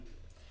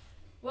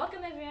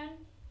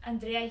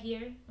Andrea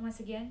here, once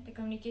again, the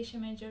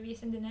communication manager of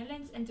Yes in the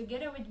Netherlands, and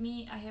together with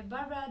me I have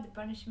Barbara, the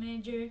partnership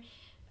manager,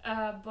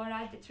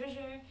 Bora, the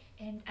treasurer,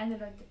 and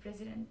Annelot, the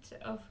president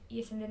of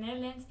Yes in the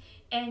Netherlands.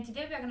 And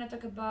today we are going to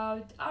talk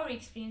about our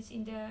experience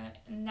in the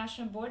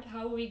national board,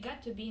 how we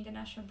got to be in the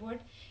national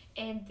board,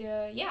 and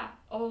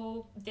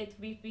all that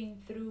we've been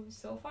through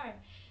so far.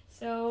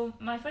 So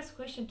my first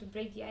question to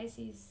break the ice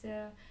is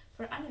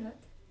for Annelot.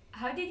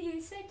 How did you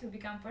decide to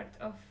become part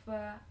of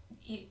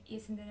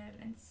Yes in the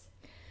Netherlands?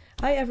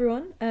 Hi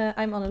everyone,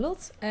 I'm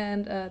Annelot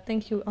and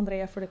thank you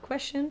Andrea for the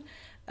question.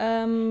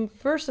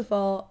 First of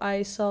all,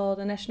 I saw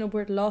the national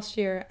board last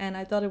year and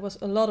I thought it was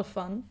a lot of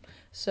fun.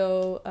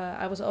 So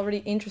I was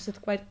already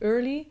interested quite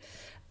early.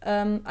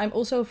 I'm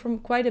also from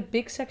quite a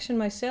big section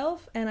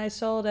myself and I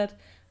saw that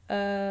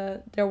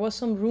there was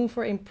some room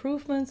for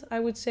improvement,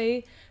 I would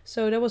say.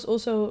 So that was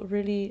also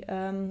really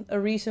a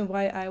reason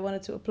why I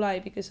wanted to apply,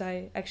 because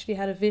I actually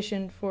had a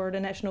vision for the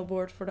national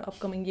board for the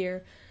upcoming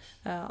year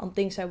on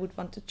things I would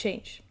want to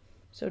change.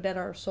 So that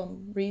are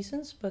some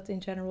reasons, but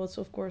in general it's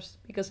of course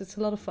because it's a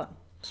lot of fun.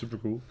 Super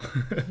cool.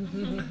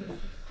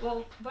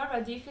 Well,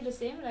 Barbara, do you feel the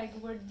same? Like,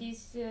 were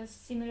these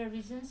similar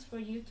reasons for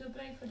you to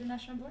apply for the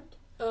national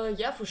board?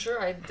 Yeah, for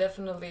sure. I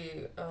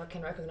definitely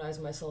can recognize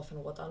myself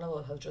in what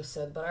Annelot has just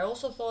said. But I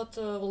also thought,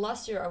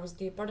 last year I was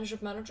the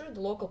partnership manager, the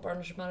local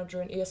partnership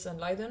manager in ESN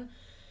Leiden.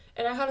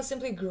 And I had a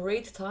simply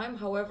great time.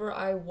 However,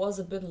 I was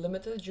a bit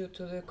limited due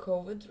to the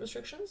COVID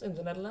restrictions in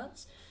the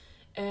Netherlands.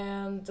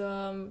 And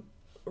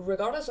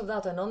regardless of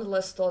that, I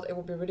nonetheless thought it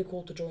would be really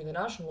cool to join the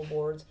national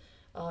board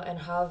and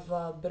have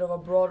a bit of a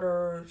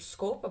broader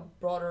scope, a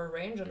broader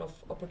range of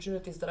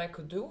opportunities that I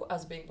could do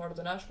as being part of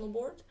the national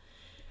board.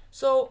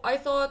 So I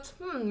thought,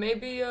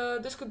 maybe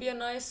this could be a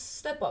nice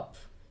step up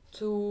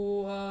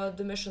to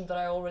the mission that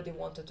I already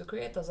wanted to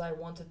create, as I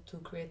wanted to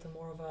create a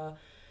more of a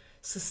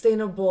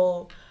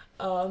sustainable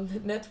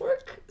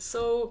network.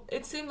 So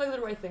it seemed like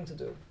the right thing to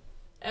do.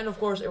 And of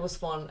course it was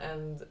fun,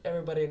 and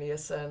everybody in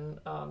ESN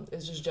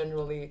is just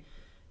generally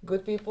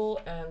good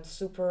people and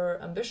super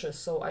ambitious.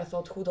 So I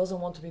thought, who doesn't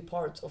want to be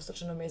part of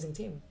such an amazing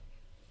team?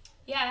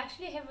 Yeah, I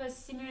actually have a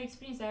similar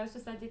experience. I also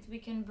thought that we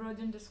can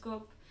broaden the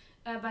scope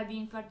by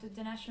being part of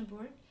the national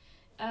board.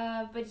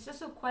 But it's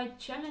also quite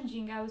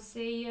challenging, I would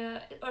say,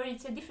 or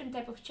it's a different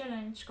type of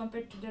challenge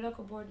compared to the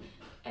local board.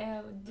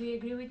 Do you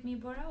agree with me,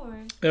 Bora?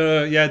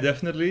 Or? Yeah,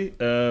 definitely.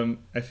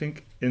 I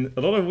think in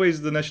a lot of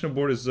ways the national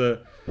board is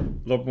a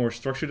lot more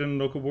structured than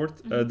the local board.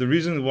 Mm-hmm. The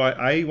reason why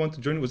I want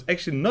to join was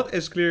actually not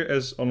as clear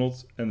as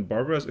Arnold and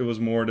Barbara's. It was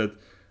more that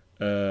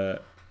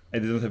I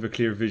didn't have a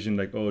clear vision,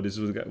 like, oh, this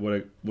was what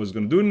I was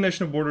going to do in the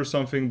national board or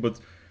something. But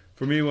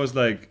for me, it was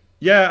like,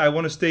 yeah, I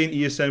want to stay in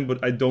ESN,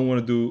 but I don't want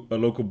to do a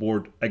local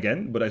board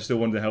again. But I still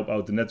want to help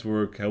out the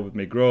network, help it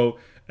make grow.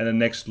 And the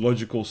next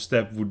logical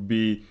step would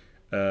be,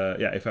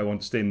 if I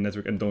want to stay in the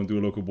network and don't do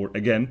a local board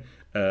again,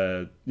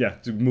 to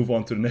move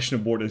on to the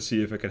national board and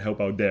see if I can help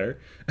out there.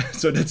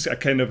 So that's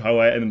kind of how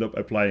I ended up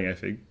applying, I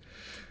think.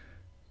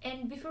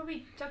 And before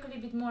we talk a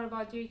little bit more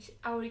about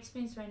our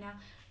experience right now,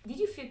 did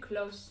you feel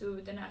close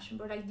to the national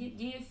board? Like, did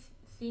you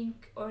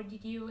think, or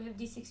did you have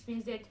this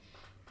experience that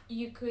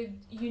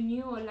you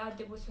knew a lot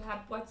that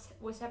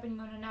was happening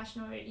on a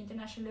national or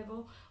international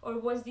level, or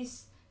was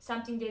this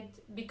something that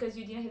because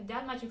you didn't have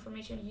that much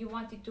information you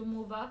wanted to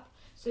move up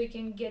so you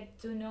can get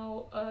to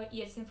know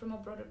ESN from a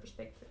broader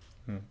perspective?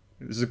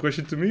 Is this a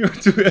question to me or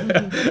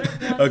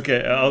to?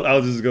 Okay,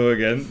 I'll just go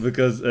again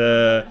because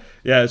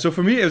so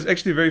for me it was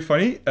actually very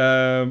funny.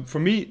 For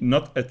me,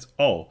 not at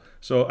all.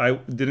 So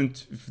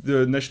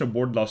the national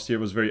board last year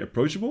was very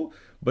approachable,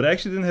 but I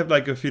actually didn't have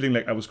like a feeling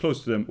like I was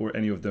close to them or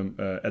any of them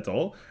at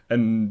all.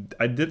 And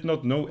I did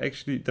not know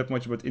actually that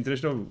much about the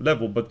international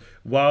level. But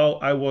while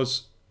I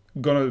was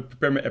gonna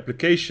prepare my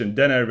application,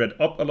 then I read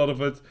up a lot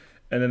of it,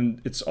 and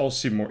then it's all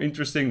seemed more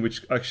interesting,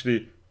 which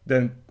actually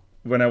then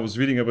when I was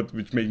reading about it,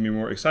 which made me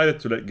more excited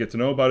to get to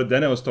know about it.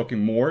 Then I was talking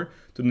more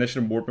to the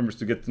national board members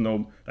to get to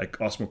know, like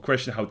ask more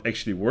questions how it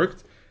actually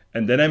worked.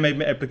 And then I made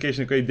my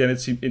application, okay, then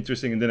it seemed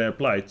interesting, and then I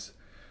applied.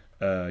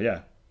 Yeah,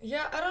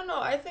 I don't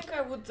know. I think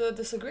I would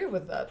disagree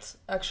with that,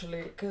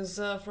 actually, because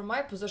from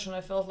my position,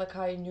 I felt like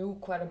I knew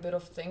quite a bit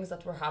of things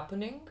that were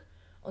happening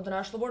on the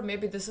national board.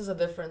 Maybe this is a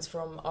difference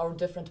from our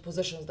different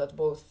positions that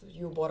both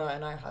you, Bora,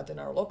 and I had in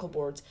our local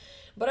boards.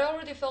 But I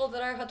already felt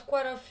that I had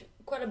quite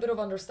a bit of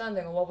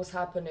understanding of what was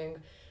happening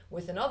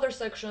within other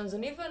sections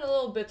and even a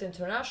little bit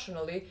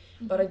internationally.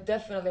 Mm-hmm.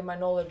 But my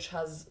knowledge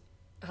has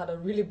had a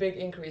really big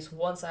increase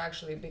once I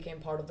actually became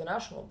part of the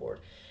national board.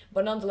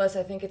 But nonetheless,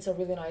 I think it's a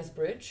really nice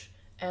bridge,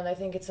 and I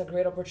think it's a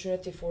great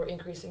opportunity for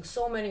increasing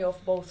so many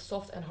of both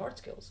soft and hard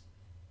skills.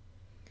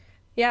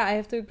 Yeah, I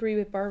have to agree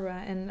with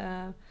Barbara,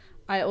 and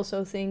I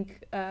also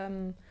think,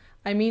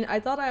 I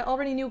thought I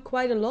already knew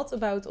quite a lot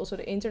about also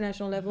the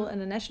international level and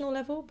the national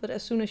level, but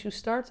as soon as you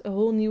start, a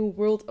whole new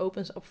world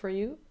opens up for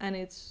you, and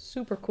it's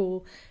super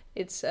cool.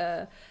 It's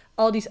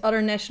all these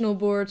other national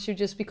boards you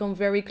just become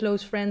very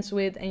close friends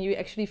with, and you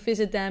actually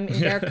visit them in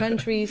their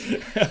countries.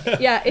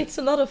 Yeah, it's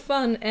a lot of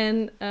fun,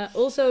 and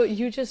also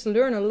you just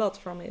learn a lot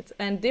from it,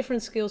 and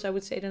different skills, I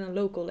would say, than a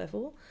local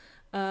level.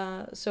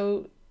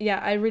 So yeah,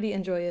 I really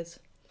enjoy it.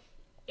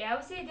 Yeah, I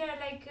would say there are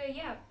like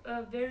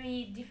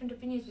very different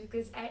opinions,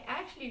 because I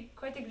actually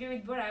quite agree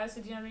with Bora. I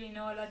also didn't really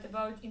know a lot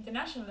about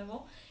international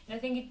level, and I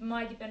think it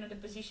might depend on the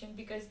position,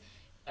 because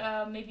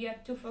maybe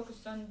you're too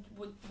focused on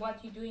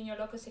what you do in your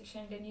local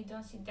section, then you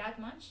don't see that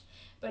much.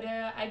 But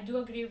I do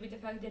agree with the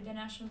fact that the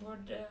national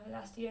board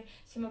last year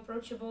seemed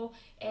approachable,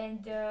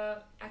 and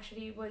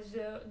actually was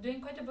doing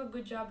quite a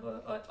good job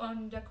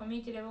on the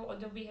community level,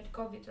 although we had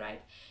COVID,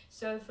 right?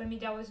 So for me,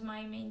 that was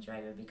my main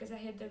driver, because I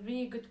had a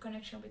really good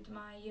connection with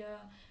my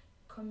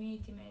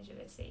community manager,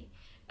 let's say.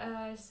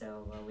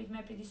 With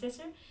my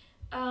predecessor.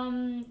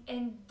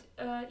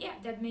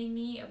 That made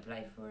me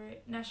apply for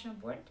national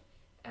board.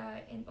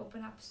 And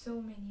open up so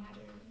many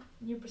other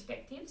new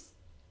perspectives.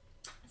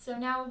 So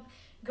now,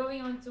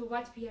 going on to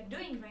what we are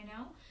doing right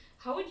now,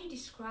 how would you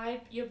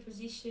describe your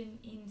position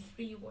in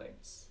 3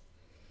 words?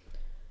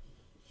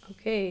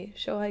 Okay,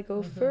 shall I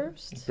go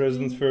first?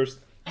 President first.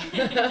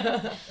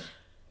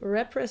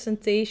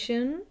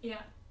 Representation.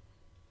 Yeah.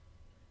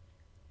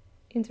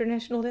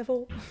 International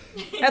level.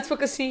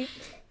 Advocacy.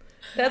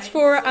 That's Nice.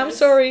 for, I'm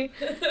sorry,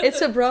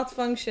 it's a broad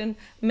function.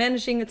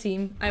 Managing a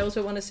team. I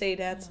also want to say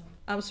that.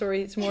 I'm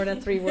sorry, it's more than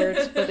 3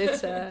 words, but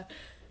it's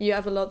you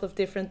have a lot of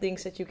different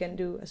things that you can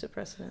do as a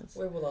president.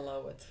 We will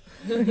allow it.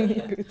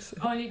 Good.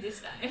 Only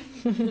this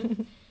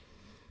time.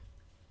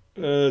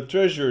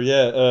 Treasure,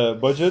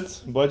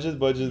 budget.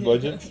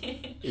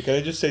 Can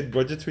I just say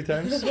budget 3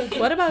 times?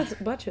 What about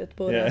budget,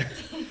 Bora? Yeah.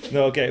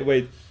 No, okay,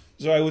 wait.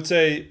 So I would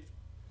say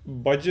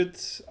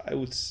budget.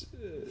 Wait.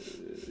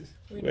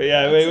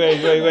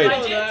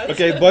 Budget.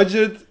 Okay,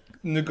 budget,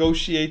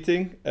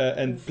 negotiating,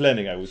 and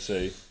planning, I would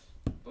say.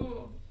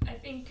 Ooh, I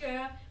think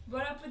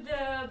Bora put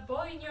the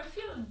ball in your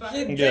field, but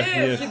He did.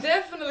 Yeah. He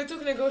definitely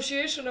took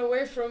negotiation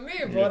away from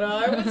me, but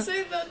I would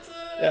say that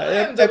I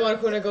Yeah, am the one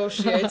who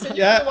negotiates, and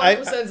Yeah, you're the one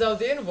who sends out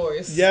the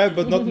invoice. Yeah,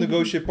 but not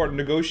negotiate partner.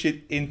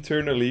 Negotiate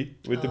internally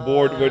with the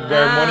board where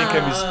money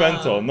can be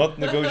spent on, not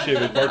negotiate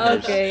with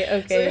partners.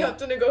 Okay. So you have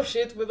to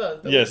negotiate with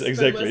us. that Yes, we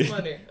spend exactly. less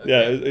money. Okay.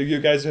 Yeah, you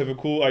guys have a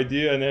cool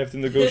idea and have to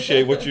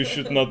negotiate what you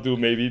should not do,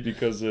 maybe,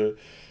 because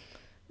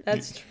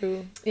That's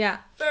true. Yeah.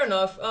 Fair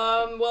enough.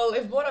 Well,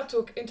 if Bora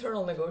took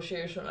internal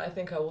negotiation, I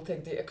think I will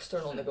take the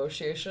external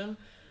negotiation.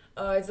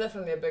 It's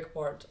definitely a big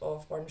part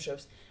of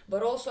partnerships.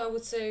 But also, I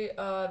would say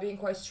being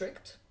quite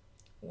strict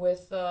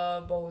with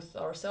both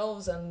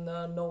ourselves and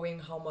knowing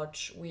how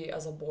much we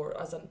as a board,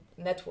 as a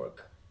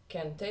network,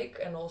 can take,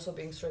 and also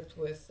being strict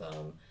with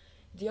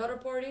the other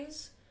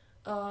parties.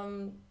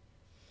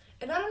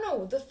 And I don't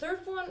know, the third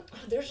one,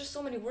 there's just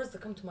so many words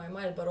that come to my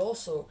mind, but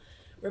also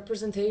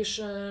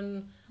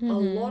representation, a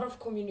lot of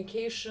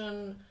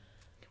communication.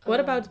 What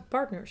about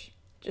partners?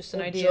 Just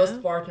an idea.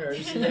 Just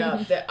partners,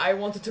 yeah. I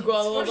wanted to go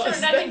a little for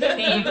sure not in the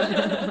name.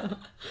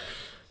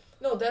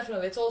 No,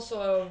 definitely. It's also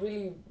a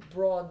really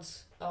broad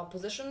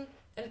position,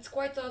 and it's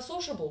quite a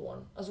sociable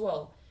one as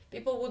well.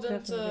 People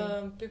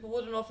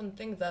wouldn't often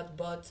think that,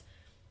 but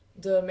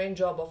the main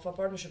job of a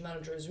partnership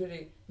manager is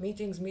really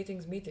meetings,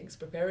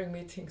 preparing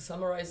meetings,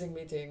 summarizing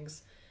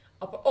meetings.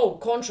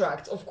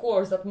 Contract, of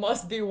course, that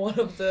must be one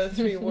of the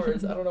 3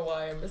 words. I don't know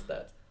why I missed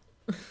that.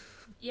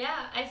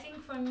 Yeah, I think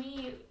for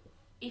me,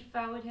 if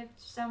I would have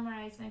to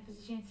summarize my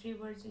position in 3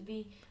 words, would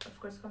be, of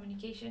course,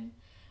 communication,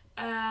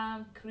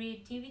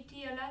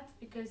 creativity a lot,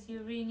 because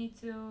you really need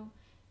to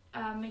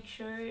make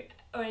sure,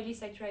 or at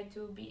least I try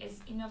to be as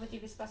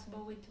innovative as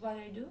possible with what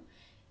I do.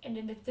 And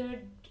then the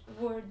third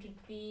word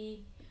would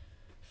be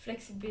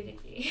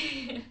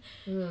flexibility.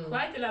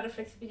 Quite a lot of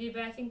flexibility,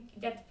 but I think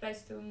that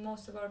applies to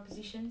most of our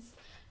positions.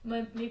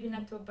 Maybe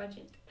not to a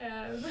budget,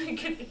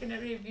 because you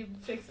cannot really be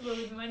flexible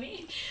with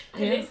money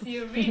unless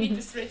you really need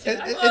to stretch it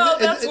out. Well,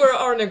 that's where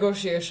our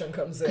negotiation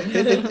comes in.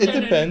 It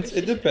depends.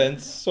 It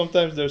depends.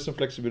 Sometimes there's some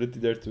flexibility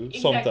there too.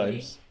 Exactly.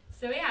 Sometimes.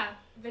 So yeah,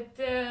 but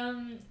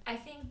I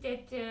think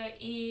that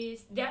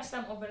there are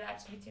some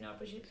overlaps between our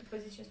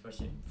positions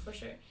for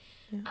sure.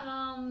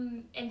 Yeah.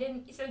 And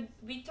then so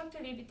we talked a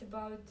little bit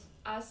about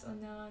us on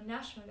a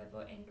national level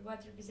and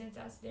what represents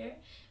us there.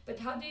 But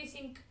how do you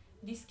think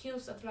these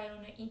skills apply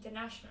on an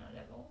international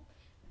level?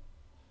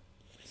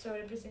 So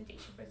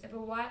representation, for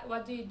example,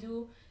 what do you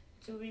do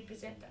to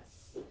represent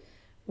us?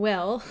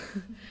 Well,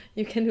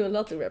 you can do a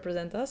lot to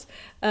represent us.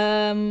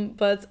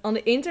 But on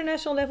the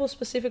international level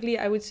specifically,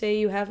 I would say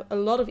you have a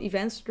lot of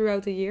events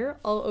throughout the year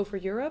all over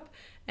Europe.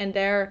 And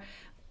there,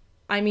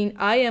 I mean,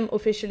 I am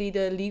officially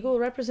the legal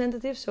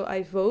representative, so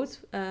I vote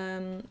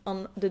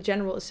on the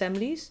general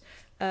assemblies,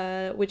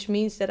 which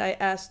means that I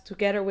ask,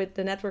 together with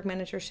the network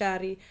manager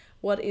Shari,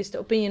 what is the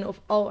opinion of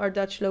all our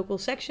Dutch local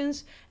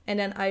sections, and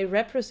then I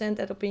represent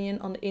that opinion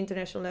on the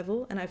international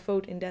level, and I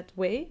vote in that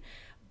way.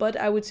 But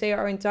I would say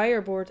our entire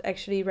board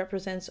actually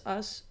represents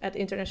us at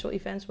international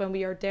events when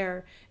we are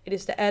there. It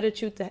is the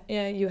attitude that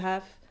you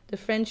have, the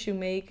friends you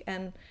make,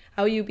 and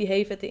how you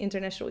behave at the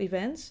international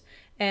events.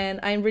 And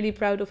I'm really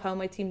proud of how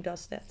my team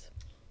does that.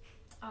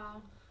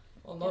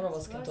 Well, none of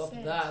us can top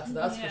that,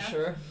 that's for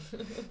sure.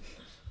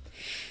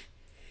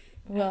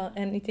 Well,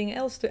 anything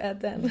else to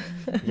add then?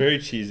 Very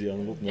cheesy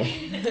on the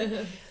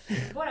no.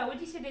 Bora, would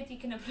you say that you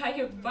can apply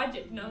your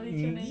budget knowledge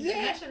on an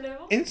international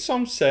level? In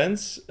some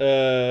sense,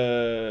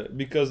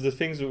 because the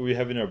things that we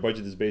have in our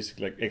budget is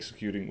basically like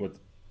executing what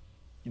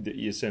the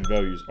ESN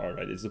values are,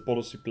 right? It's the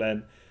policy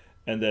plan,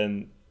 and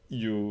then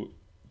to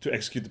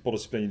execute the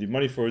policy plan, you need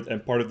money for it,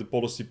 and part of the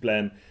policy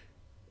plan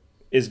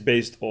is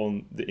based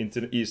on the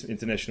ESN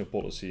international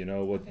policy. You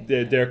know, what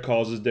their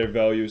causes, their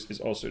values is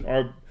also in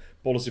our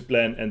policy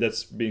plan, and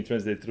that's being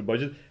translated to the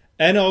budget.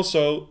 And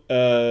also,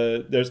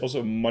 there's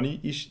also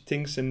money-ish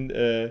things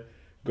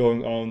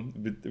going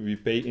on. We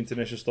pay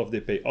international stuff, they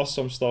pay us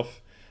some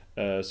stuff.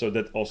 So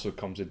that also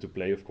comes into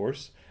play, of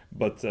course.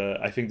 But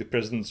I think the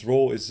president's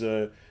role is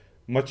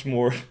much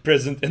more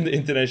present in the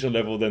international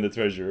level than the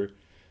treasurer.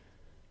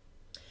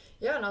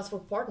 Yeah, and as for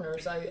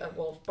partners,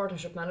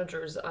 partnership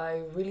managers,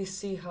 I really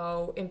see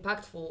how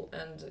impactful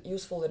and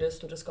useful it is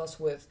to discuss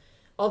with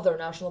other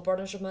national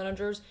partnership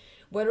managers.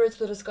 Whether it's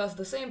to discuss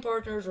the same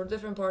partners or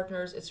different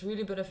partners, it's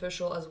really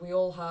beneficial as we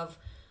all have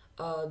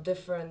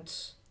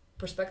different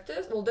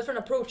perspectives, different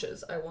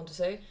approaches, I want to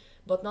say,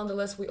 but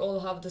nonetheless, we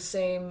all have the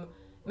same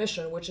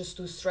mission, which is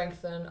to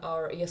strengthen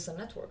our ESN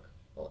network.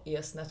 Well,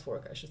 ES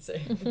network, I should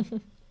say.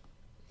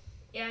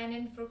 Yeah, and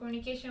then for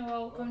communication,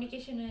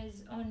 communication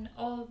is on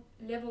all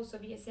levels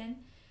of ESN.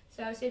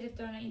 So I would say that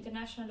on an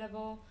international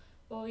level,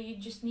 you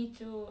just need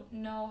to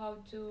know how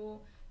to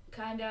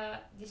kind of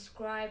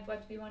describe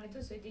what we want to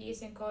do. So the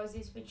ESN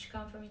causes which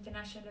come from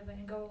international level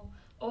and go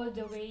all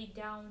the way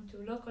down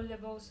to local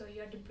level. So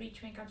you're the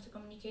bridge when it comes to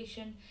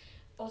communication.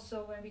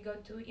 Also, when we go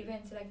to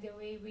events like the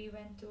way we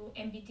went to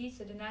MBT,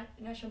 so the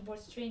National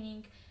Boards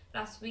Training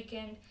last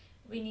weekend,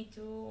 we need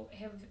to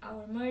have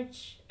our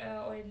merch,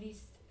 or at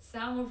least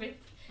some of it,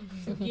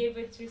 to be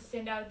able to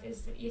send out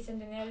as ESN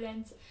the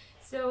Netherlands.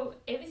 So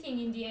everything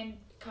in the end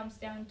comes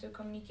down to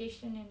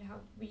communication and how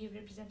we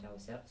represent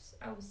ourselves,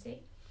 I would say.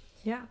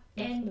 Yeah,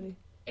 definitely.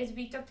 And as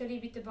we talked a little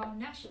bit about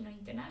national,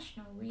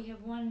 international, we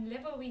have one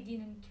level we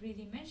didn't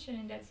really mention,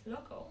 and that's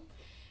local.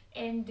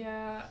 And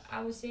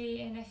I would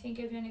say, and I think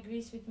everyone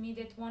agrees with me,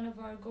 that one of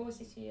our goals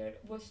this year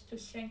was to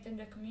strengthen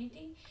the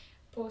community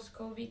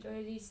post-COVID, or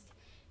at least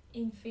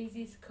in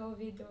phases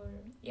COVID,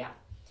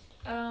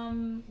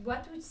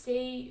 what would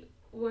say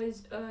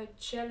was a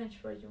challenge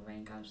for you when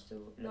it comes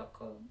to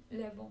local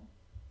level?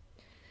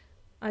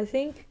 I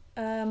think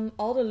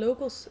all the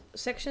local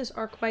sections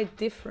are quite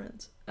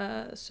different.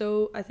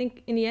 So I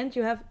think in the end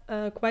you have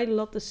quite a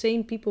lot the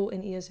same people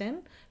in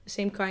ESN, the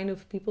same kind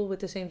of people with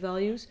the same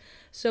values.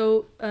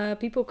 So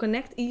people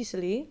connect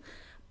easily,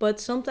 but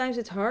sometimes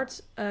it's hard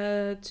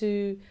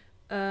to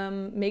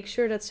make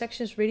sure that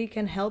sections really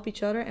can help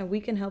each other and we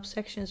can help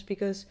sections,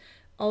 because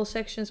all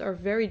sections are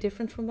very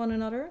different from one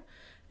another.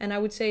 And I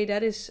would say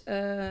that is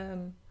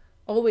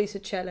always a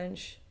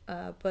challenge,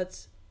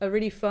 but a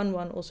really fun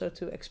one also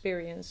to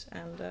experience,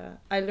 and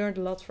I learned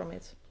a lot from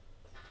it.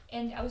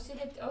 And I would say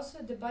that also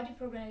the body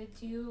program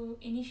that you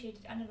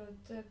initiated,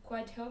 Annelot,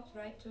 quite helped,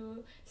 right,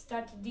 to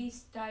start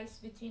these ties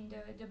between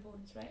the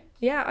boards, right?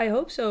 Yeah, I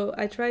hope so.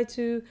 I try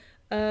to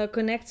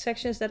connect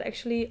sections that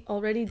actually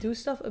already do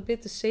stuff a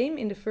bit the same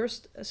in the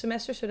first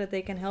semester so that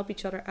they can help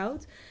each other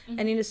out. Mm-hmm.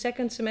 And in the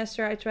second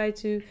semester, I try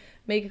to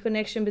make a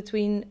connection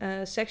between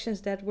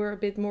sections that were a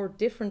bit more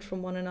different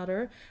from one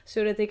another,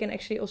 so that they can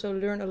actually also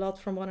learn a lot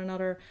from one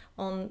another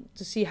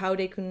to see how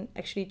they can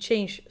actually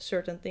change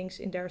certain things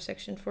in their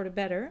section for the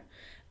better.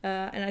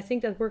 And I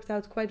think that worked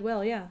out quite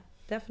well, yeah,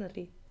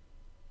 definitely.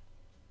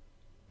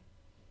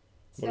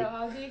 So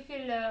how do you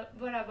feel,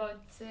 Bora,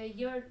 about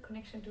your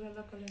connection to a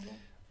local level?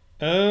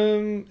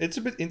 It's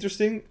a bit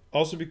interesting,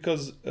 also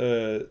because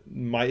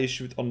my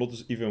issue with Annelot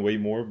is even way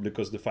more,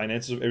 because the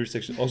finances of every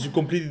section are also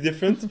completely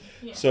different.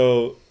 Yeah.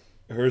 So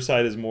her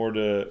side is more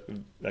the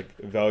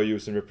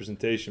values and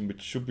representation,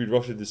 which should be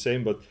roughly the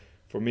same, but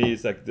for me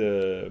it's like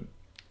the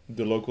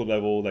local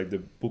level, like the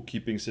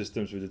bookkeeping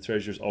systems with the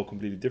treasurers, all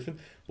completely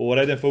different. But what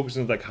I then focus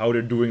on is how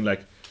they're doing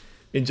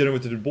in general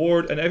with the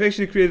board, and I've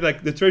actually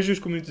created the treasurers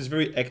community is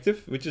very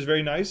active, which is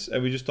very nice,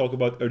 and we just talk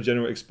about our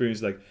general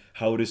experience,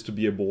 how it is to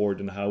be a board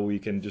and how we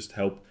can just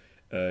help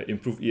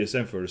improve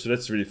ESN further. So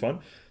that's really fun.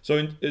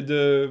 So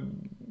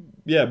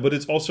but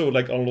it's also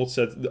like Annelot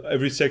said,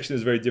 every section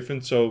is very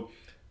different, so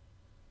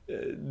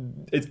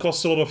it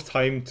costs a lot of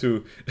time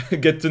to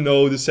get to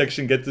know the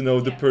section, get to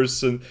know the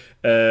person,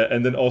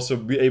 and then also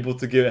be able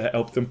to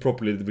help them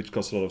properly, which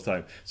costs a lot of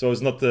time. So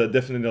it's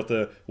definitely not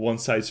a one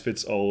size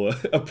fits all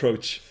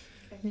approach.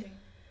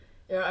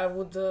 Yeah,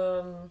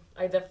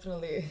 I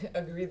definitely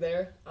agree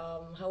there.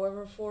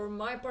 However, for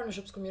my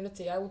partnerships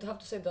community, I would have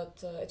to say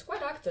that it's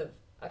quite active,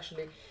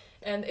 actually.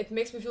 And it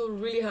makes me feel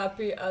really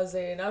happy as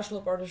a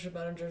national partnership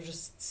manager,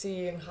 just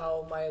seeing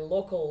how my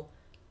local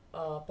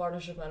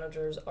partnership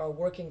managers are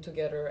working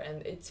together.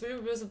 And it's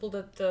really visible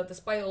that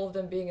despite all of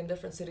them being in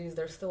different cities,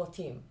 they're still a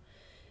team.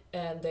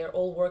 and they're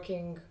all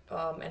working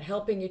and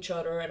helping each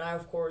other, and I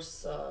of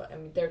course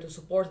am there to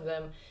support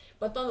them.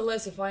 But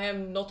nonetheless, if I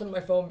am not on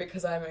my phone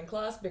because I'm in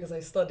class, because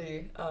I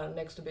study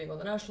next to being on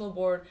the national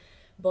board,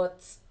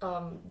 but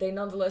they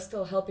nonetheless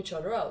still help each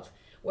other out,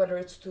 whether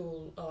it's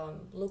to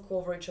look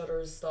over each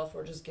other's stuff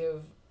or just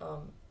give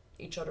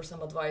each other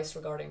some advice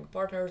regarding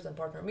partners and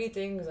partner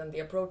meetings and the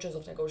approaches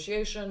of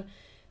negotiation.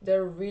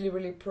 They're really,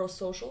 really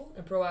pro-social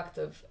and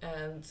proactive,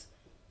 and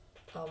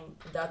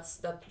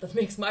that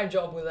makes my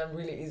job with them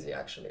really easy,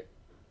 actually.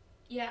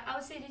 Yeah, I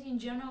would say that in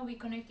general we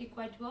connected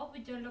quite well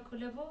with the local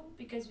level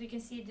because we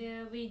can see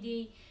the way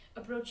they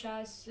approach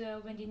us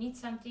when they need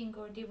something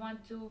or they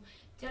want to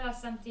tell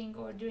us something,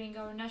 or during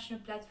our national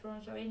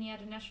platforms or any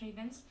other national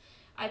events.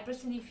 I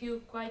personally feel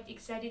quite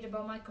excited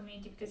about my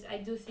community because I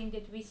do think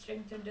that we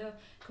strengthen the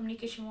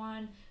communication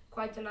one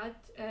quite a lot,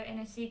 and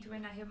I see it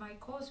when I have my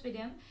calls with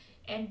them.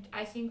 And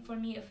I think for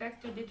me a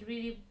factor that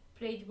really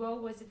played well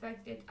was the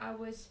fact that I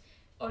was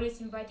always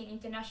inviting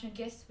international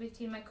guests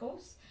within my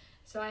calls.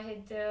 So I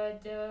had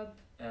the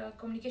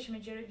communication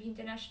manager of the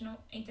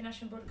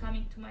international board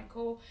coming to my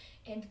call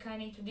and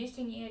kind of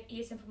introducing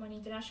ESN from an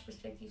international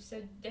perspective.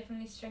 So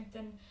definitely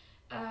strengthen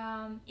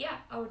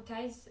our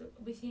ties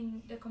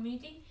within the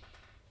community.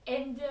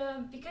 And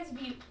because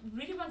we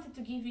really wanted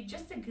to give you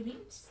just a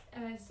glimpse,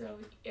 so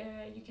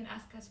you can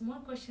ask us more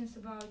questions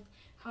about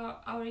how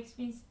our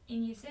experience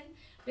in ESN,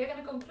 we're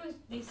going to conclude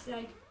this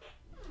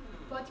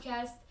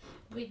podcast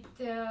with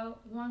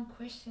one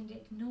question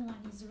that no one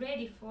is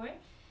ready for.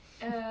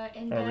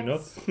 And Are we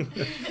not?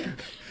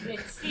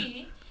 Let's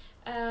see.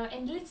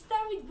 And let's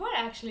start with Bora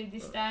actually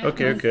this time.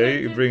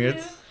 Okay, bring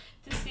it.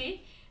 To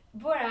see,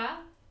 Bora,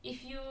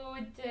 if you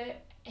would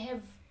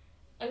have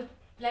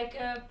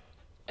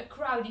a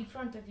crowd in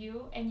front of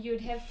you and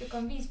you'd have to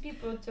convince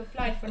people to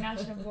apply for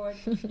national board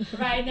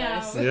right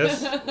now,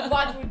 Yes.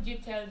 what would you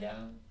tell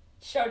them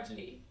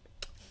shortly?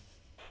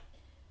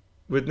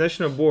 With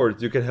national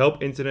board, you can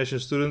help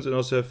international students and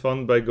also have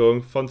fun by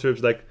going fun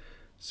trips like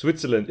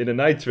Switzerland in a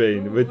night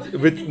train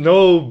with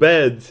no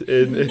bed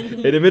in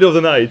the middle of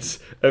the night.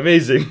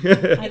 Amazing.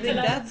 I think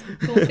that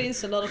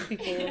convinced a lot of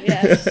people.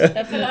 Yes,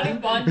 That's a lot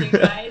of bonding,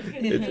 right?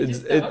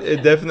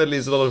 It definitely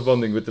is a lot of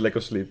bonding with the lack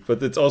of sleep,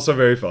 but it's also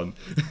very fun.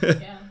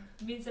 Yeah,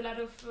 it means a lot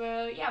of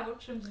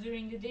workshops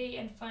during the day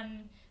and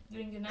fun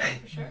during the night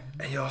for sure.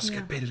 And you also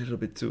get paid a little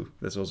bit too.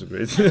 That's also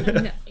great.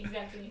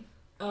 Exactly.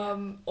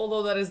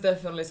 Although that is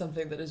definitely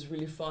something that is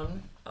really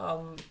fun.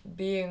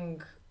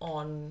 Being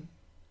on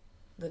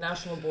the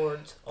national board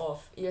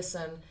of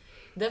ESN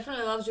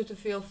definitely allows you to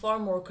feel far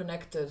more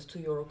connected to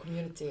your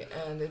community,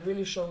 and it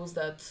really shows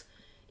that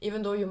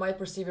even though you might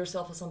perceive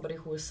yourself as somebody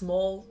who is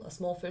a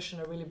small fish in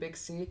a really big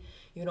sea,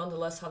 you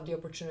nonetheless have the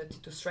opportunity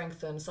to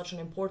strengthen such an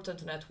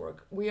important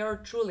network. We are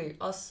truly,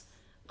 us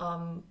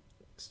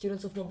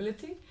students of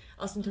mobility,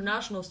 us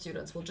international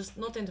students, well, just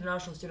not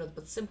international students,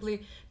 but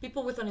simply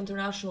people with an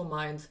international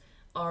mind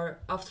are,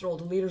 after all,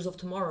 the leaders of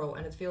tomorrow,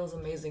 and it feels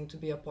amazing to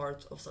be a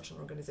part of such an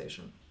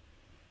organization.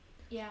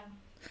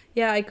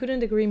 Yeah, I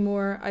couldn't agree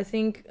more. I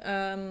think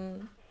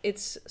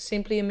it's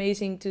simply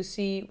amazing to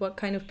see what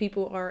kind of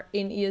people are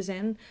in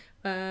ESN,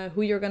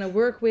 who you're going to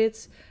work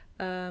with.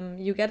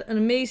 You get an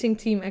amazing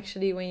team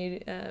actually when you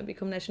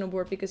become national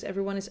board, because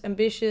everyone is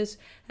ambitious,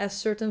 has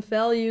certain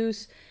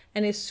values,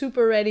 and is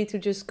super ready to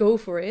just go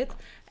for it.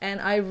 And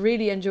I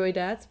really enjoy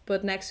that.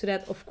 But next to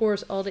that, of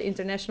course, all the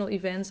international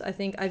events. I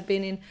think I've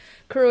been in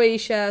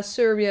Croatia,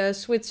 Serbia,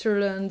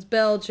 Switzerland,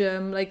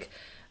 Belgium,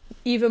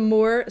 even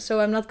more.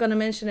 So I'm not going to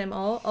mention them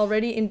all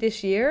already in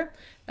this year,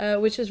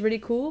 which is really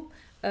cool.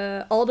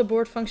 All the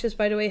board functions,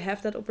 by the way,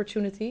 have that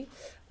opportunity.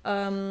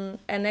 And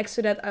next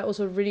to that, I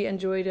also really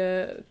enjoy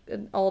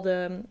all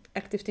the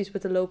activities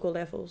with the local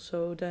level.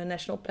 So the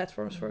national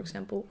platforms, for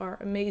example, are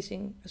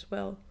amazing as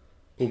well.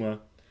 Uma.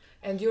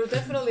 And you're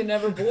definitely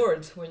never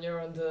bored when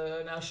you're on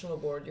the national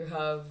board. You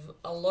have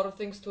a lot of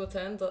things to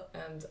attend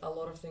and a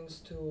lot of things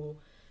to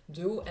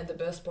do, and the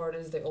best part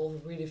is they all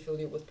really fill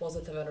you with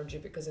positive energy,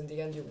 because in the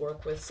end you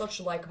work with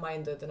such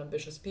like-minded and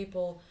ambitious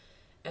people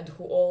and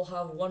who all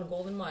have one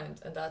goal in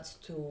mind, and that's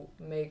to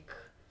make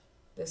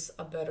this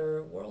a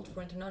better world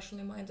for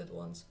internationally minded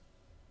ones.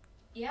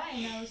 Yeah,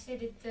 and I would say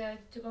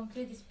that to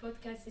conclude this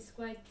podcast is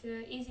quite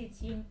easy.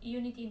 It's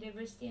unity in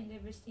diversity and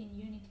diversity in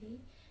unity.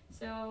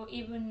 So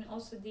even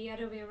also the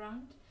other way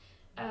around.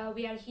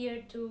 We are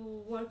here to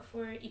work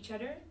for each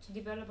other, to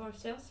develop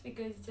ourselves,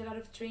 because it's a lot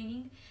of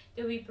training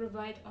that we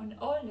provide on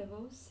all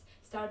levels.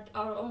 Start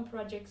our own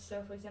projects,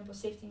 so for example,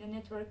 Safety in the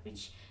Network,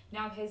 which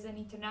now has an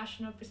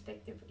international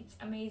perspective. It's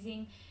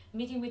amazing.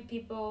 Meeting with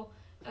people,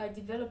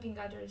 developing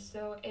others.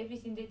 So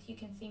everything that you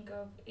can think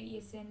of,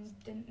 ESN,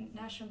 the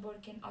National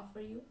Board can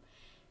offer you.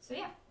 So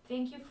yeah,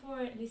 thank you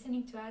for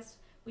listening to us.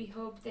 We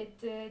hope that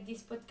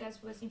this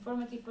podcast was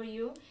informative for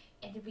you,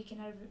 and that we can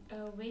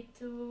wait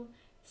to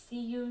see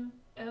you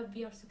be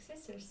your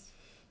successors.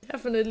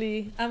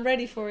 Definitely. I'm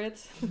ready for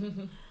it.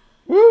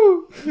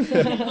 Woo!